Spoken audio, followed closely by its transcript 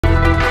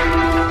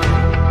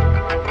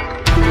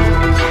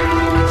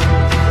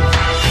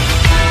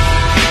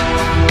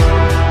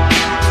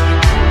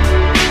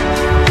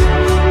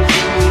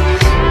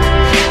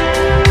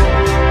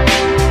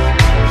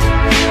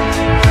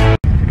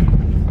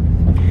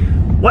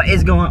What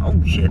is going on?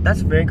 Oh shit, that's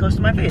very close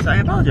to my face. I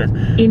apologize.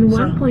 In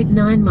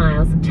 1.9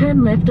 miles,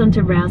 turn left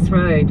onto Rouse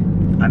Road.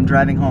 I'm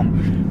driving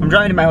home. I'm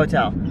driving to my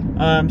hotel.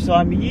 So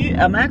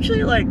I'm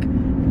actually like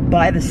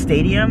by the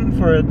stadium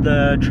for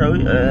the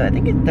I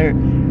think they're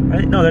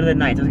the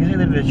Knights. I was gonna say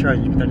they're the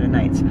Trojans, but they're the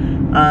Knights.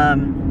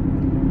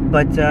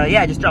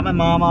 Yeah, I just dropped my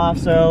mom off,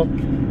 so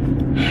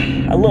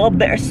a little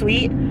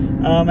bittersweet.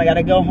 I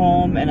gotta go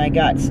home and I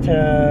got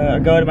to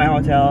go to my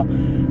hotel.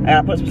 I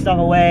gotta put some stuff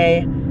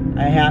away.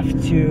 I have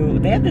to.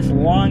 They have this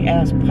long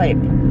ass pipe.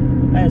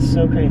 That is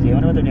so crazy. I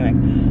wonder what they're doing.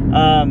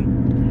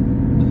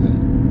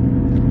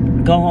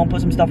 Go home, put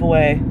some stuff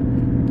away,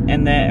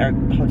 and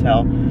then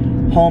hotel.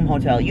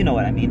 You know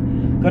what I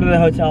mean. Go to the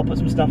hotel, put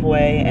some stuff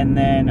away, and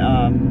then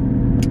I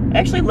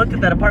actually looked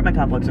at that apartment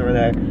complex over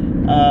there.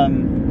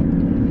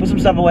 Put some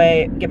stuff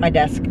away, get my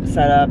desk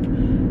set up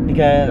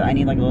because I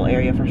need like a little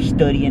area for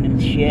studying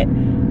and shit.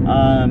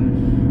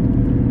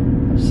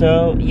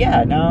 So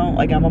yeah, now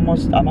like I'm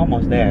almost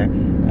there.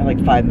 I have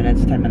like 5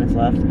 minutes, 10 minutes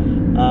left.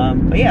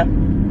 But yeah.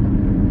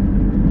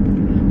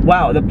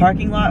 Wow, the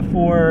parking lot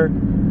for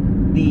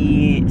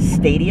the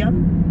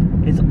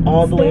stadium is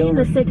all the way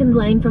over. Stay in the second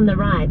lane from the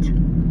right.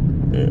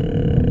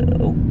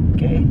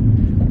 Okay.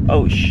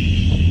 Oh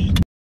shit.